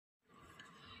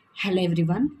Hello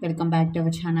everyone, welcome back to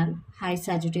our channel. Hi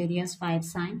Sagittarius fire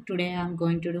sign. Today I am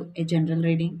going to do a general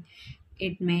reading.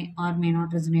 It may or may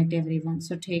not resonate everyone,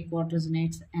 so take what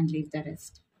resonates and leave the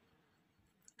rest.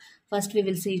 First we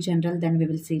will see general, then we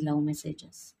will see love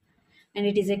messages. And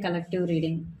it is a collective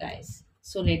reading, guys.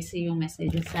 So let's see your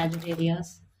messages.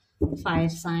 Sagittarius, fire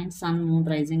sign, sun, moon,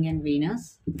 rising and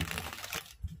Venus.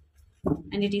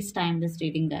 And it is timeless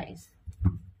reading, guys.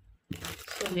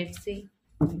 So let's see.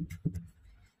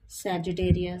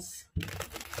 Sagittarius,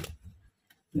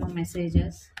 your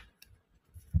messages.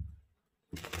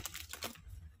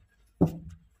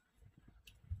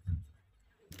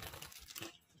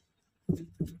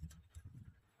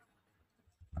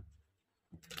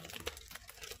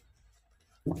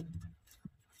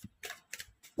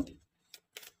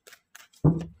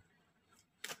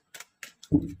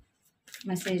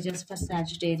 Messages for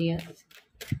Sagittarius,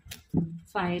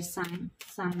 fire sign,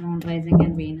 sun, moon, rising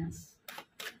and Venus.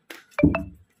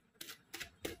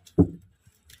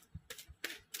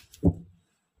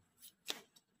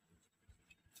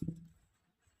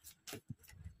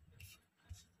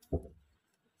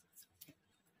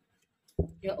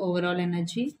 Your overall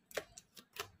energy,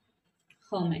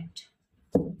 Hermit.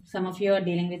 Some of you are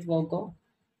dealing with Virgo.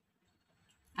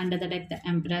 Under the deck, the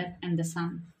Emperor and the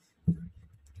Sun.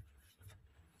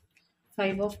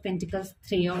 Five of Pentacles,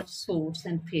 Three of Swords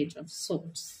and Page of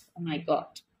Swords. Oh my God.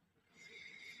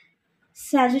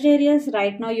 Sagittarius,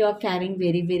 right now you are carrying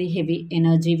very, very heavy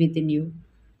energy within you.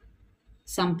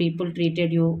 Some people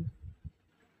treated you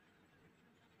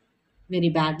very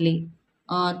badly,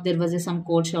 or there was some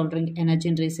cold shouldering energy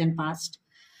in recent past.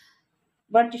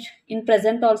 But in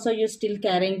present also you're still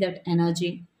carrying that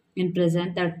energy in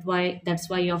present. That's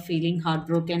why you're feeling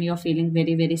heartbroken, you're feeling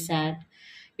very, very sad,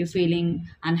 you're feeling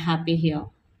unhappy here.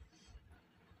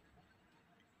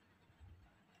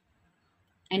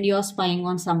 And you're spying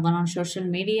on someone on social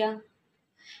media.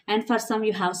 And for some,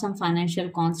 you have some financial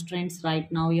constraints right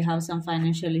now. You have some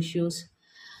financial issues.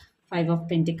 Five of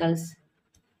Pentacles.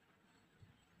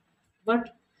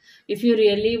 But if you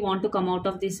really want to come out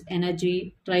of this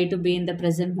energy, try to be in the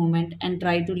present moment and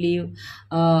try to leave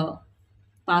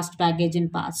past baggage in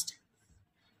past.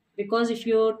 Because if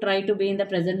you try to be in the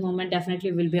present moment,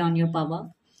 definitely you will be on your power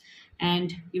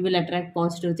and you will attract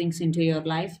positive things into your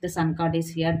life. The Sun card is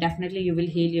here. Definitely you will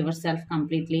heal yourself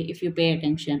completely if you pay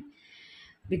attention,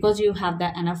 because you have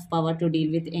the enough power to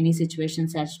deal with any situation,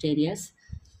 Sagittarius.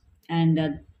 And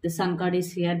the Sun card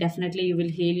is here. Definitely you will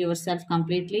heal yourself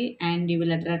completely and you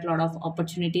will attract a lot of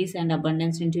opportunities and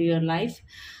abundance into your life,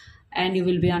 and you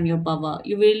will be on your power.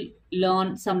 You will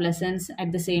learn some lessons.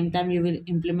 At the same time, you will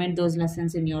implement those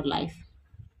lessons in your life,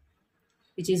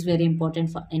 which is very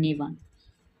important for anyone.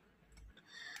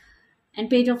 And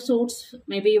Page of Swords,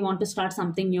 maybe you want to start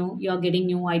something new, you're getting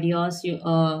new ideas.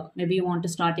 Maybe you want to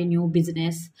start a new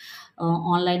business,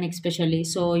 online especially.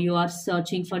 So you are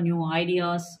searching for new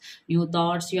ideas, new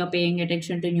thoughts, you are paying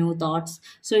attention to new thoughts.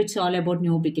 So it's all about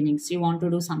new beginnings. You want to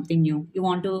do something new, you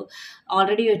want to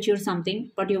already achieve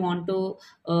something, but you want to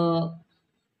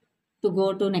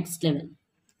go to next level.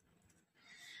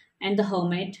 And the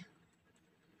Hermit.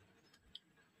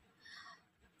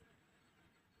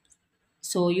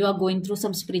 So you are going through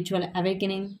some spiritual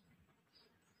awakening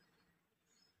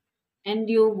and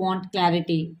you want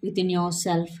clarity within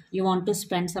yourself. You want to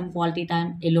spend some quality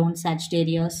time alone,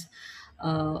 Sagittarius.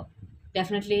 uh,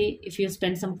 Definitely if you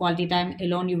spend some quality time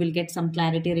alone, you will get some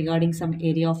clarity regarding some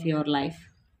area of your life.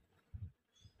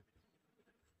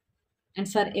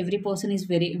 And for every person is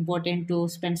very important to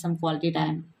spend some quality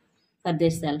time for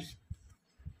themselves.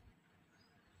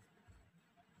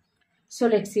 So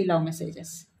let's see love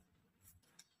messages.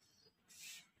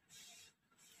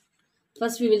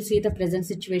 First we will see the present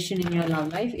situation in your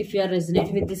love life. If you are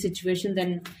resonate with the situation,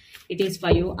 then it is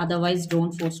for you. Otherwise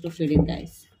don't force to feel it,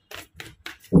 guys.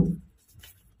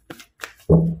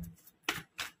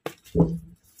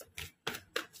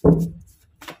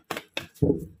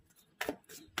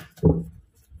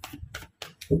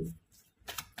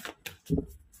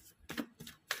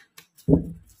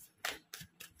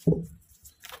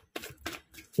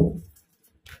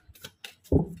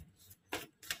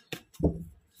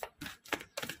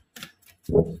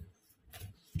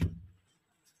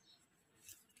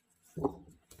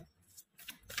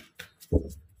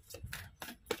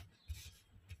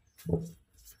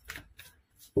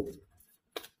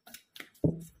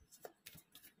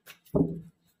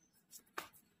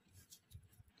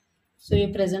 So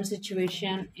your present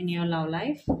situation in your love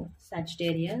life,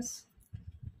 Sagittarius,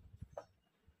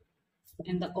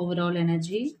 and the overall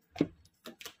energy,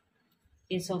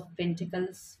 Ace of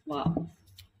Pentacles. Wow.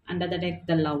 Under the deck,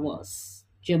 the Lovers.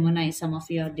 Gemini, some of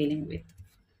you are dealing with.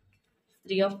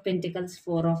 Three of Pentacles,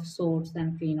 Four of Swords,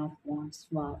 and Queen of Wands.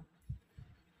 Wow.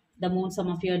 The Moon, some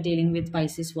of you are dealing with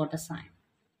Pisces water sign.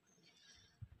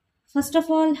 First of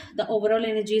all, the overall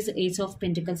energy is Ace of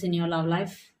Pentacles in your love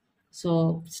life.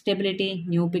 So, stability,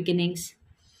 new beginnings,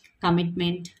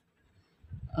 commitment.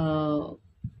 Uh,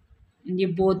 you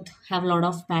both have a lot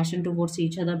of passion towards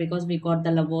each other because we got the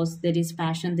lovers. There is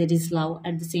passion, there is love.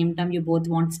 At the same time, you both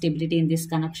want stability in this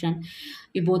connection.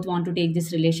 You both want to take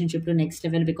this relationship to next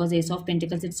level because Ace of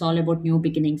Pentacles, it's all about new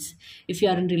beginnings. If you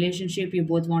are in relationship, you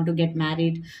both want to get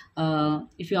married.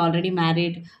 If you're already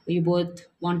married, you both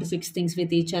want to fix things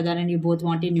with each other and you both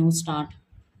want a new start.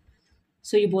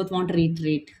 So you both want to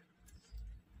retreat.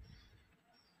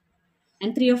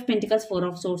 And Three of Pentacles, Four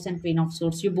of Swords, and Queen of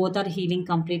Swords. You both are healing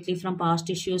completely from past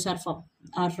issues or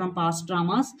from past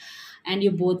traumas, and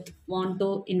you both want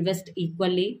to invest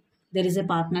equally. There is a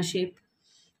partnership.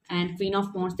 And Queen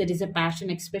of Wands, there is a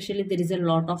passion, especially there is a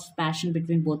lot of passion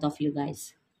between both of you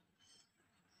guys.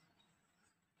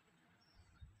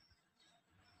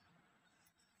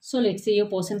 So let's see your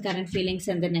person current feelings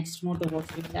and the next move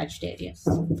towards with Sagittarius.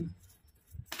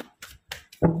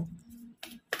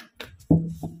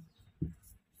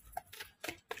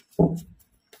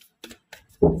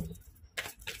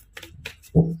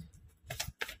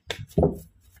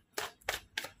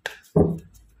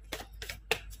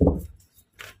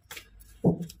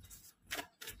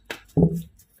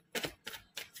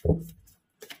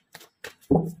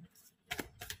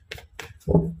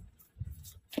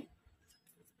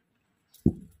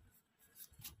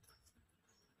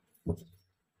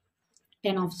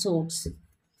 10 of Swords,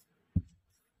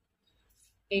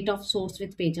 8 of Swords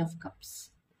with Page of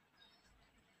Cups,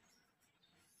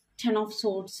 10 of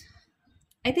Swords.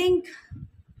 I think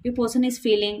your person is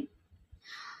feeling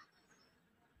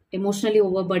emotionally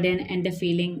overburdened and they're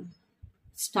feeling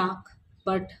stuck,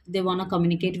 but they want to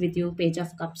communicate with you. Page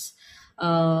of Cups.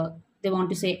 They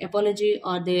want to say apology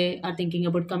or they are thinking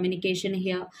about communication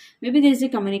here. Maybe there is a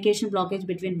communication blockage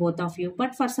between both of you,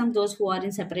 but for some those who are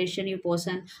in separation, your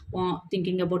person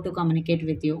thinking about to communicate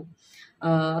with you.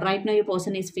 Right now your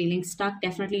person is feeling stuck.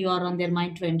 Definitely you are on their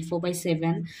mind 24 by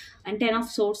 7. And 10 of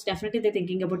Swords, definitely they're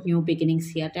thinking about new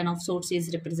beginnings here. 10 of Swords is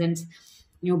represents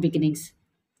new beginnings.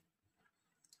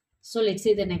 So let's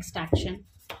see the next action.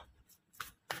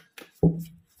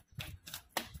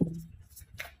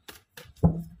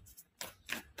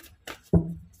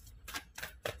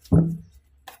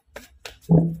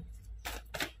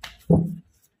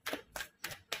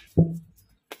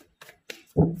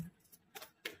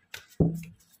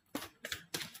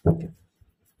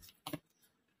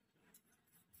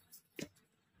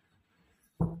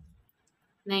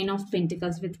 Nine of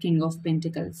Pentacles with King of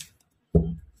Pentacles.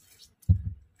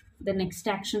 The next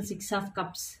action, Six of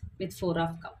Cups with Four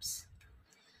of Cups.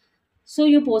 So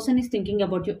your person is thinking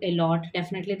about you a lot.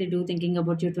 Definitely they do thinking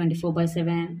about you 24 by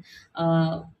 7.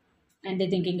 And they're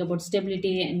thinking about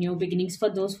stability and new beginnings. For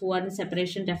those who are in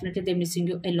separation, definitely they're missing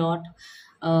you a lot.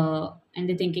 And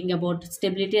they're thinking about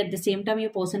stability. At the same time,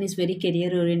 your person is very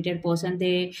career oriented person.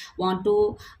 They want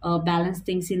to balance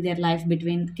things in their life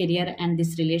between career and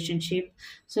this relationship.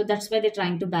 So that's why they're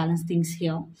trying to balance things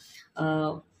here.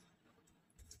 uh,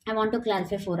 I want to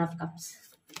clarify Four of Cups.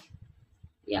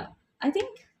 Yeah, I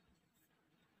think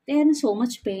they are in so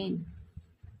much pain.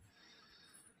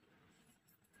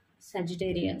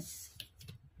 Sagittarius.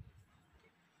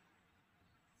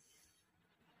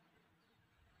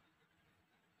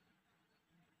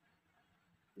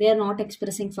 They are not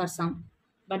expressing for some,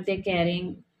 but they're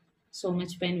carrying so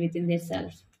much pain within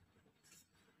themselves.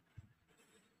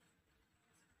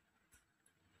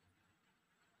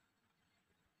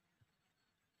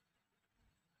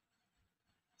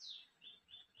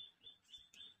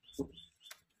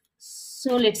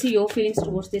 So let's see your feelings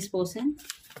towards this person.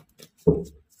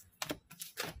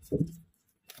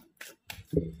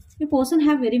 Your person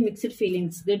have very mixed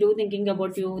feelings. They do thinking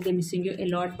about you, they're missing you a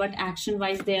lot, but action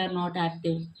wise they are not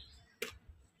active.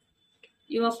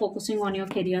 You are focusing on your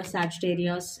career,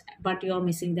 Sagittarius, but you are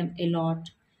missing them a lot,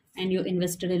 and you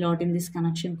invested a lot in this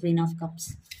connection, Queen of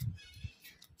Cups.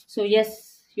 So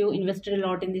yes, you invested a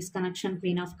lot in this connection,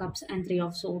 Queen of Cups and Three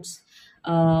of Swords.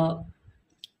 uh,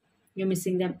 you're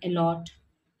missing them a lot,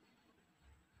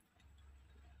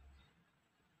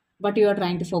 but you are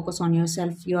trying to focus on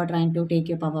yourself. You are trying to take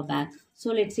your power back.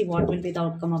 So let's see what will be the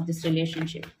outcome of this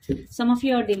relationship. Some of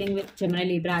you are dealing with Gemini,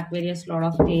 Libra, Aquarius, lot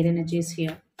of air energies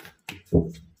here.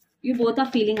 You both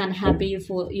are feeling unhappy.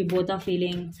 You both are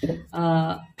feeling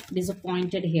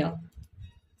disappointed here.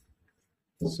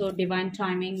 So divine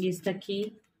timing is the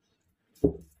key.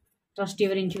 Trust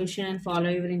your intuition and follow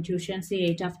your intuition. See,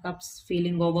 Eight of Cups,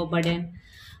 feeling overburdened,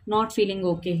 not feeling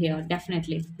okay here.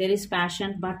 Definitely, there is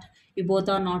passion, but you both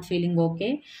are not feeling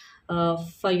okay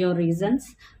for your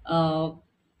reasons.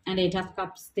 And Eight of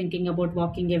Cups, thinking about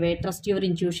walking away. Trust your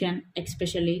intuition,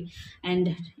 especially,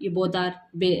 and you both are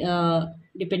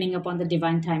depending upon the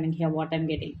divine timing here. What I'm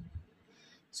getting.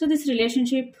 So this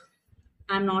relationship,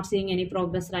 I'm not seeing any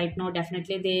progress right now.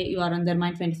 Definitely, you are on their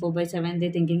mind 24/7.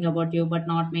 They're thinking about you, but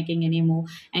not making any move.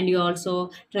 And you're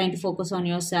also trying to focus on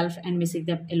yourself and missing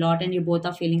them a lot. And you both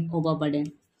are feeling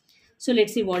overburdened. So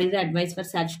let's see what is the advice for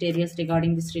Sagittarius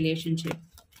regarding this relationship.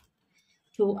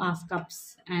 Two of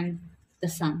Cups and the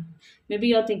Sun. Maybe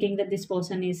you're thinking that this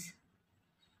person is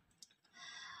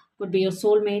could be your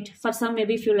soulmate. For some,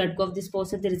 maybe if you let go of this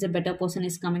person, there is a better person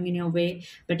is coming in your way.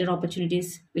 Better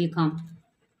opportunities will come.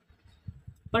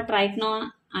 But right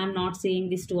now, I'm not seeing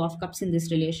these Two of Cups in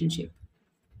this relationship.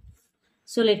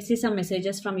 So let's see some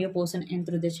messages from your person and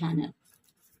through the channel.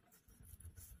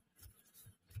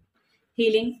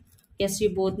 Healing. Yes,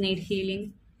 you both need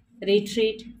healing.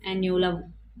 Retreat and new love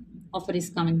offer is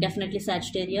coming. Definitely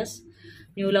Sagittarius.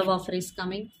 New love offer is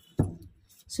coming.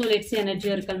 So let's see energy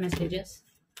oracle messages.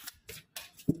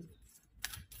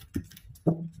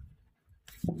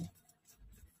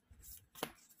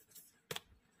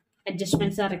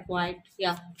 Adjustments are required.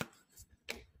 Yeah.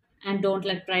 And don't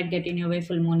let pride get in your way.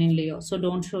 Full moon in Leo. So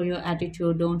don't show your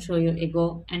attitude, don't show your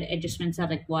ego, and adjustments are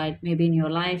required, maybe in your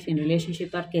life, in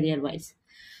relationship, or career wise.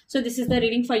 So this is the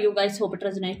reading for you guys. Hope it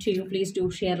resonates to you. Please do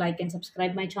share, like, and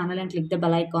subscribe my channel and click the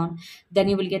bell icon. Then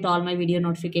you will get all my video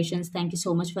notifications. Thank you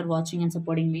so much for watching and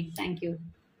supporting me. Thank you.